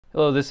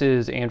Hello, this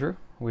is Andrew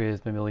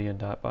with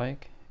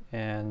Mammalian.bike,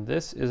 and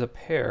this is a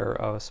pair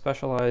of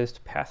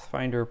Specialized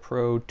Pathfinder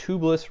Pro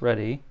 2Bliss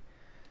ready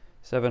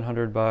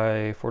 700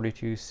 by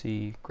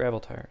 42C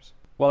gravel tires.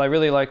 While I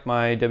really like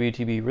my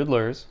WTB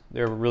Riddlers,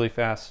 they're really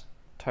fast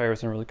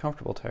tires and really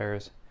comfortable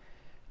tires,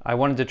 I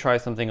wanted to try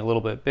something a little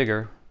bit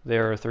bigger.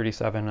 They're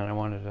 37 and I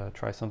wanted to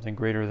try something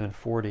greater than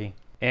 40.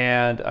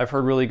 And I've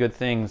heard really good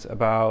things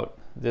about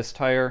this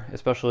tire,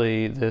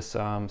 especially this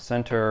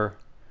center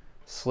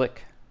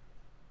slick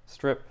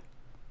strip,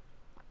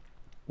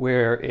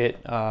 where it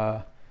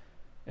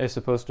is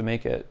supposed to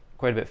make it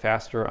quite a bit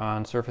faster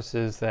on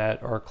surfaces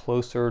that are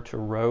closer to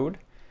road,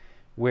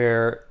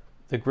 where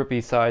the grippy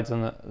sides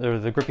on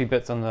the grippy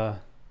bits on the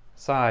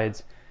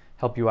sides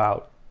help you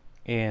out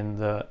in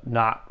the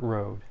not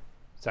road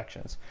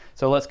sections.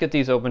 So let's get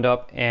these opened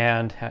up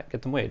and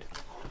get them weighed.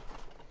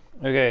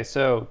 Okay,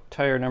 so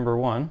tire number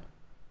 1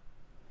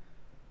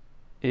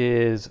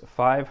 is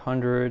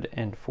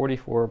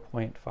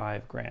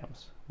 544.5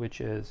 grams,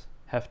 which is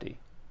hefty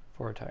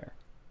for a tire.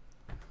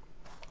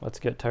 Let's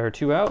get tire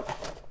 2 out.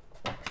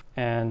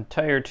 And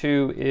tire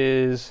 2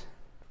 is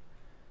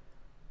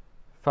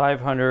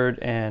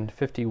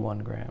 551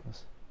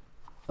 grams.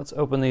 Let's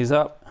open these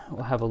up.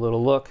 We'll have a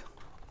little look.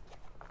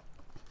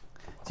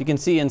 So you can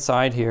see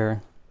inside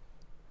here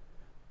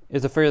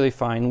is a fairly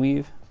fine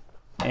weave,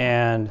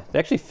 and they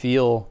actually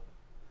feel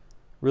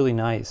really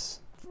nice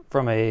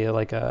from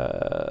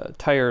a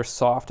tire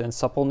soft and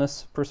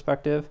suppleness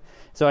perspective.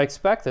 So I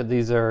expect that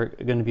these are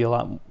going to be a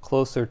lot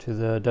closer to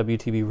the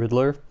WTB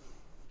Riddler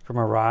from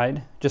a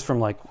ride, just from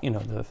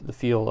the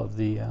feel of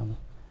the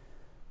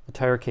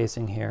tire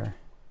casing here,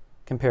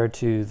 compared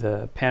to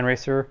the Pan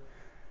Racer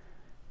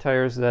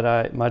tires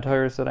mud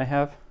tires that I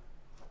have.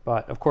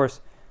 But of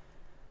course,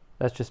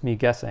 that's just me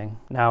guessing.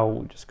 Now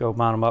we'll just go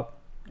mount them up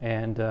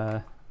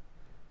and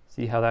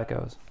see how that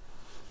goes.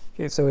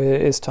 Okay, so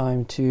it is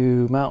time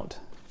to mount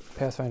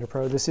Pathfinder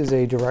Pro. This is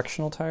a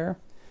directional tire,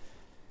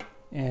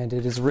 and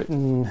it is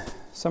written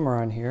somewhere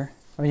on here.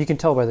 I mean, you can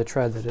tell by the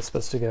tread that it's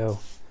supposed to go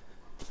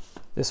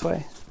this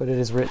way, but it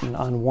is written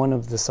on one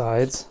of the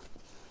sides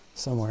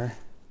somewhere,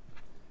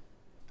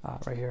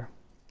 right here.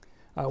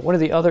 One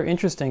of the other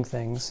interesting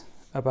things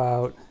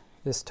about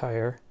this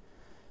tire,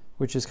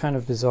 which is kind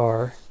of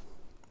bizarre,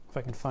 if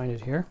I can find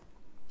it here.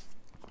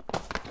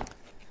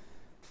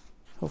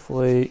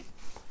 Hopefully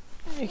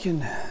you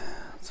can,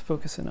 let's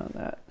focus in on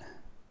that.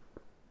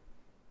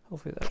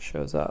 Hopefully that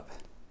shows up.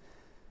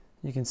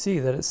 You can see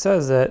that it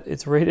says that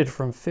it's rated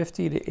from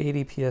 50 to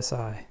 80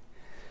 psi,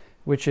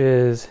 which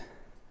is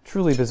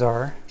truly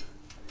bizarre.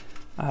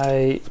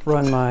 I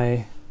run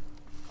my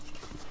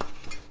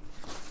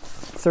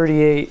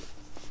 38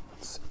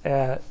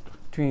 at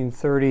between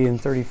 30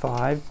 and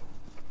 35.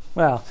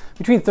 Well,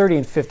 between 30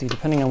 and 50,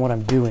 depending on what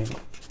I'm doing.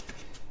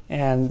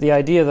 And the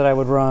idea that I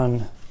would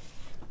run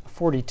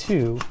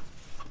 42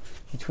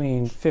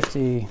 between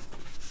 50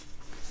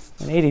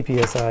 and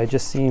 80 psi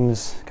just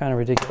seems kind of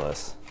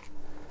ridiculous.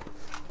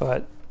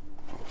 But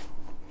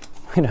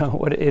you know,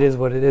 what it is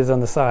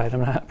on the side.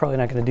 I'm probably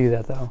not going to do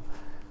that though.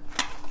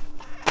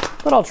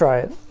 But I'll try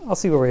it. I'll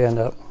see where we end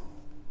up.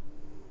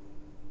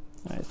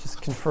 All right,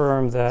 just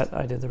confirm that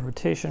I did the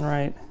rotation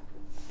right.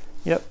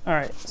 Yep. All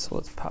right, so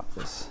let's pop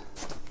this.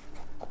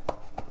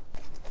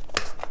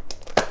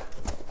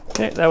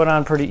 Okay, that went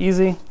on pretty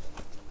easy.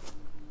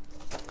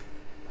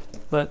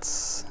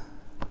 Let's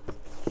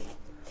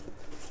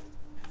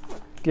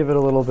give it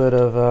a little bit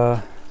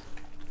of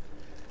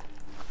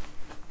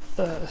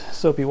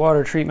soapy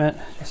water treatment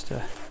just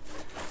to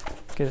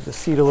get it to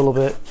seat a little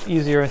bit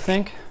easier, I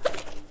think.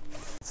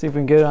 Let's see if we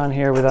can get it on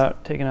here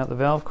without taking out the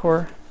valve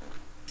core.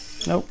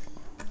 Nope.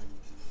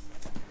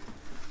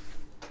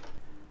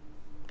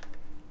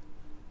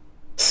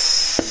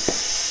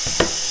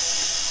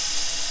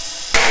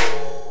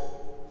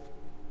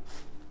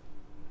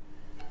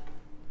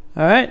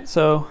 All right,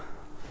 so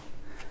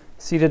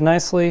seated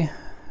nicely.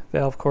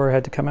 Valve core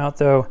had to come out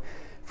though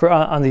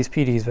on these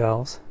PD's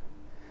valves.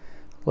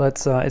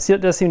 Let's,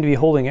 it does seem to be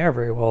holding air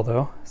very well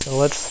though. So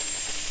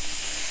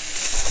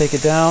let's take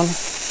it down.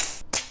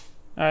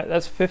 All right,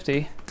 that's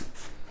 50.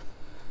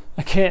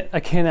 I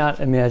cannot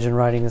imagine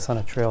riding this on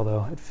a trail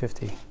though at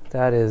 50.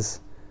 That is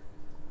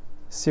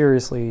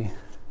seriously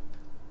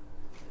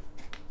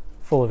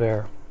full of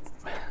air.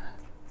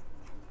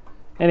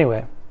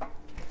 Anyway,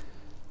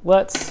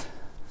 let's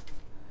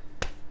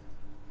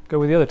go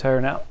with the other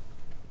tire now.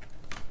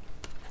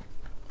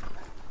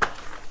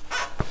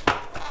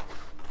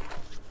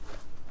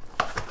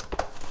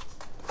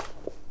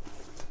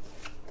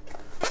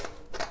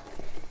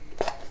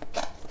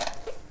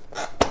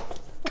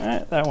 All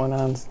right, that went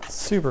on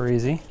super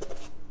easy.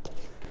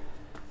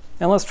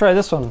 And let's try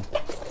this one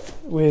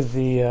with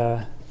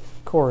the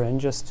core in.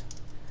 Just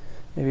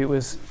maybe it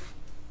was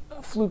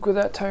a fluke with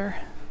that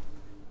tire.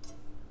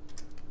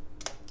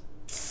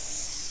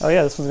 Oh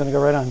yeah, this one's gonna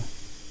go right on.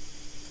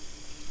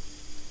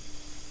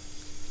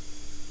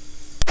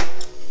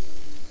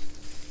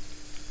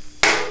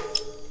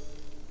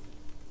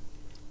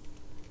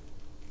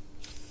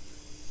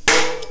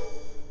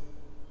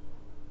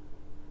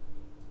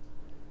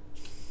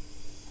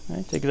 All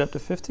right, take it up to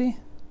 50.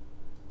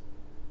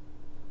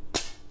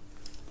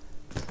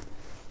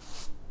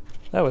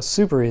 That was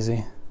super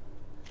easy.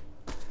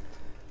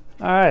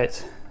 All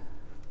right.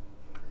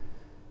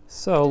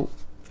 So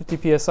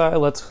 50 PSI,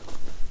 let's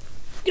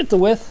get the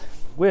width.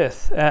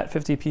 Width at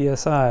 50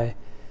 PSI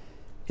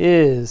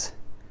is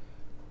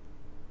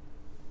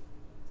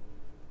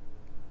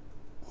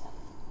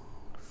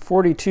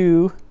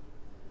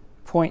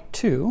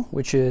 42.2,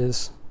 which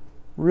is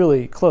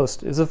really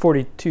close. It's a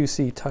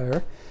 42C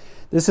tire.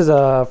 This is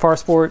a Far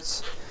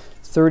Sports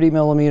 30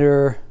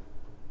 millimeter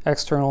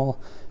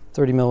external,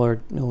 30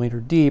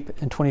 millimeter deep,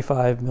 and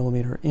 25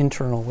 millimeter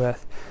internal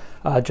width,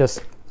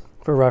 just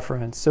for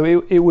reference. So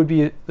it would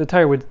be, the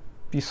tire would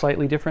be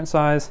slightly different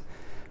size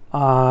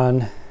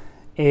on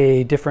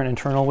a different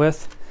internal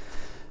width,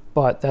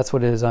 but that's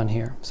what it is on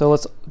here. So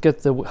let's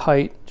get the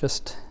height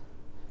just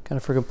kind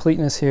of for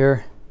completeness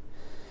here.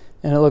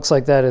 And it looks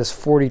like that is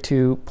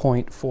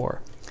 42.4.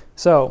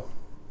 So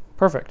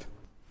perfect.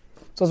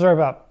 So let's wrap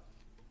up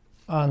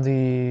on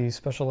the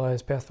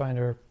Specialized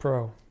Pathfinder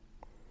Pro.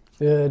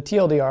 The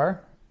TLDR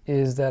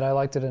is that I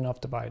liked it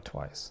enough to buy it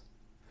twice.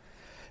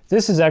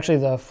 This is actually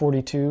the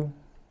 42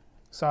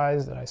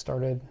 size that I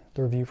started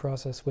the review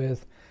process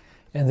with,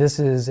 and this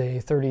is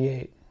a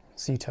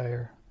 38C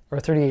tire, or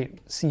a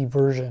 38C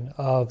version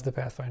of the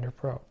Pathfinder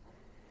Pro.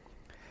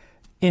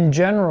 In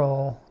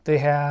general, they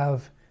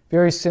have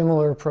very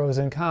similar pros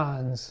and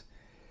cons,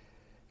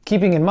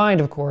 keeping in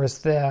mind, of course,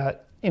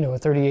 that a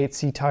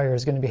 38C tire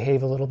is going to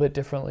behave a little bit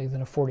differently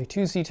than a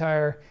 42C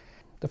tire.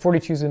 The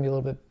 42 is going to be a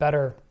little bit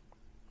better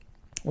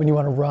when you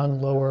want to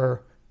run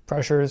lower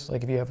pressures,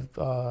 like if you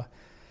have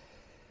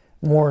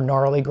more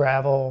gnarly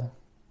gravel,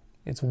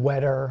 it's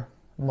wetter,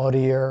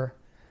 muddier,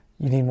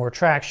 you need more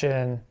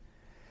traction,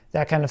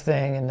 that kind of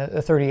thing. And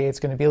the 38 is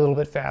going to be a little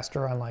bit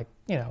faster on, like,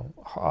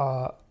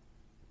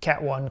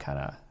 Cat 1 kind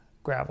of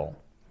gravel.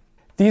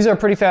 These are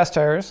pretty fast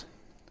tires.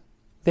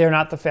 They're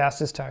not the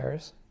fastest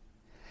tires.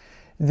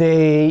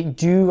 They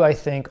do, I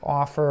think,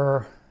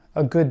 offer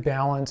a good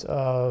balance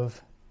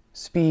of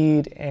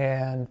speed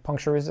and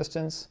puncture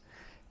resistance,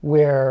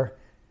 where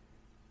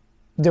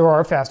there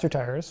are faster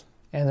tires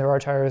and there are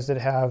tires that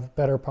have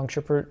better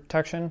puncture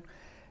protection,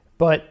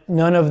 but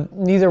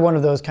neither one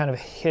of those kind of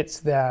hits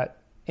that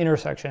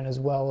intersection as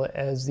well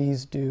as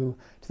these do,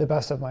 to the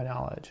best of my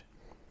knowledge.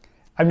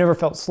 I've never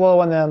felt slow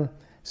on them,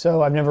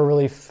 so I've never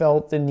really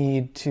felt the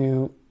need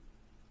to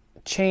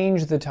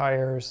change the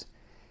tires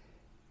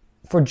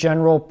for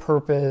general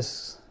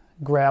purpose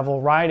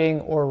gravel riding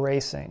or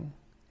racing.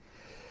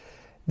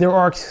 There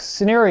are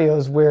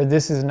scenarios where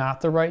this is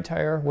not the right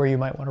tire, where you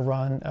might want to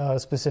run a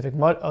specific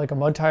mud, like a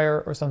mud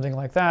tire or something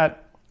like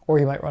that, or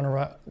you might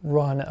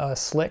run a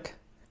slick.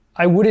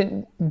 I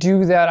wouldn't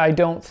do that, I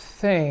don't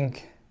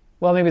think.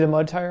 Well, maybe the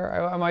mud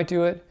tire, I might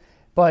do it,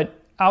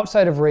 but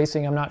outside of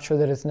racing, I'm not sure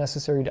that it's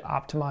necessary to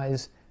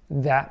optimize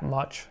that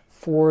much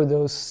for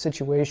those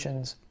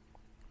situations.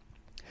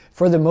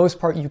 For the most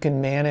part, you can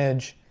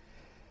manage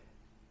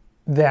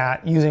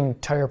that using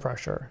tire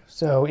pressure.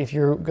 So if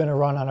you're going to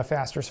run on a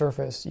faster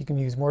surface, you can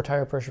use more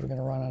tire pressure. If you're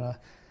going to run on a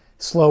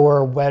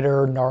slower,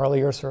 wetter,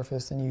 gnarlier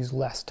surface, then use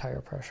less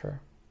tire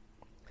pressure.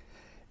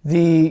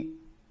 The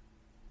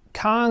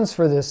cons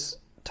for this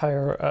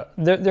tire,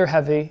 they're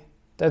heavy.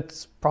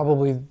 That's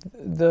probably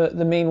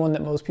the main one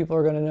that most people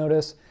are going to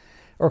notice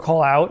or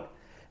call out.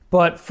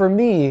 But for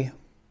me,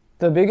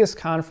 the biggest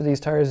con for these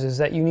tires is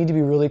that you need to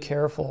be really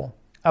careful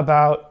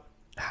about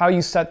how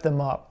you set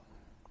them up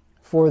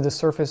for the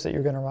surface that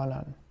you're going to run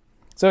on.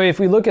 So if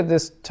we look at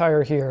this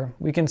tire here,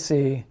 we can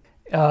see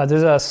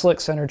there's a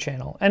slick center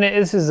channel. And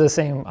this is the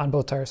same on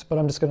both tires,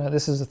 but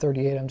this is a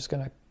 38, I'm just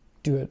going to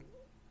do it.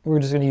 We're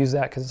just going to use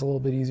that because it's a little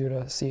bit easier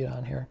to see it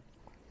on here.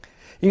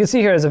 You can see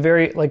here it's a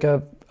very, like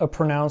a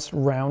pronounced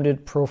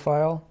rounded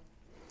profile.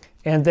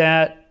 And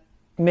that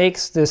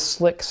makes this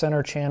slick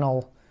center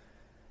channel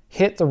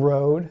hit the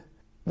road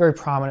very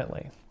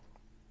prominently.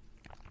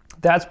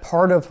 That's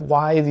part of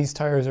why these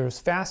tires are as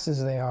fast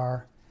as they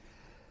are,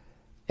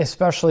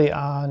 especially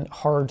on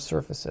hard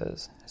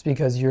surfaces. It's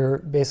because you're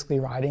basically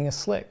riding a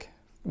slick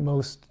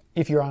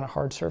if you're on a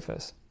hard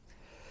surface.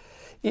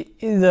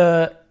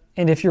 And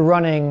if you're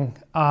running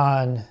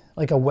on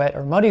like a wet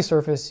or muddy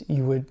surface,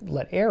 you would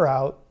let air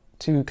out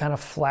to kind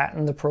of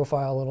flatten the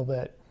profile a little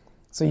bit.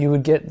 So you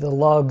would get the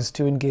lugs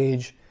to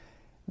engage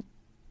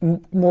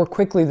more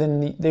quickly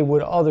than they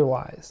would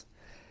otherwise.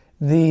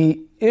 The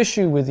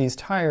issue with these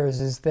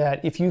tires is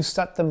that if you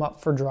set them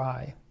up for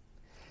dry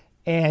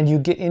and you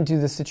get into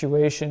the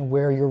situation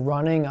where you're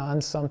running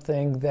on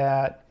something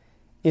that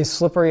is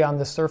slippery on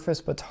the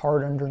surface but's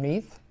hard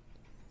underneath,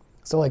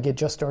 so like it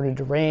just started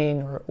to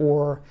rain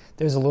or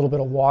there's a little bit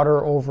of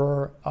water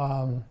over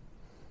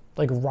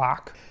like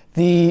rock,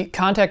 the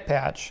contact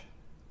patch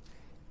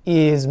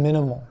is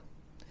minimal.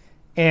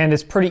 And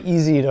it's pretty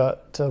easy to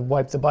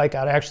wipe the bike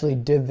out. I actually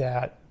did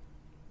that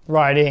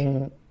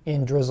riding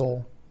in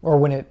drizzle, or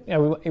when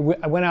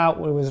I went out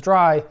when it was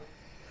dry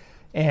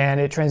and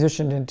it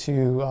transitioned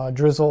into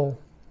drizzle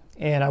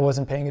and I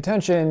wasn't paying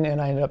attention,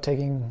 and I ended up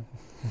taking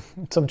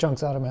some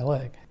chunks out of my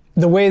leg.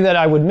 The way that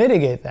I would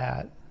mitigate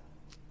that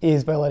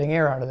is by letting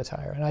air out of the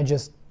tire, and I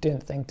just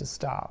didn't think to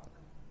stop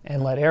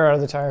and let air out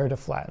of the tire to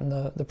flatten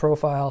the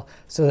profile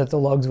so that the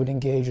lugs would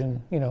engage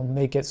and, you know,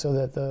 make it so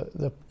that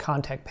the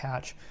contact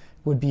patch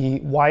would be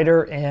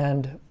wider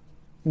and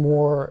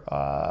more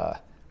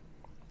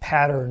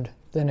patterned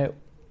than it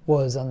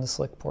was on the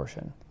slick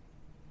portion.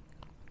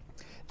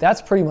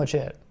 That's pretty much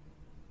it.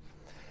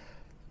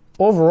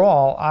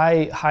 Overall,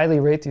 I highly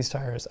rate these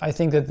tires. I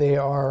think that they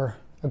are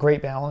a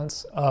great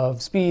balance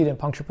of speed and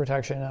puncture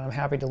protection, and I'm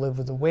happy to live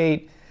with the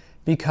weight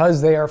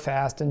because they are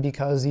fast, and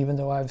because even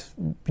though I've,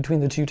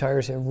 between the two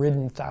tires, have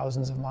ridden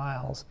thousands of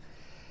miles,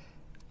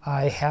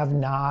 I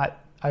haven't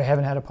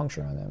had a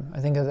puncture on them. I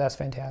think that that's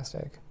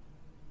fantastic.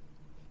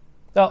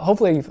 Well,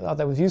 hopefully you thought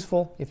that was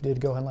useful. If you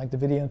did, go ahead and like the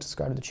video and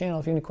subscribe to the channel.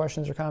 If you have any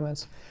questions or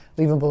comments,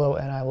 leave them below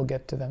and I will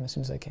get to them as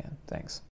soon as I can. Thanks.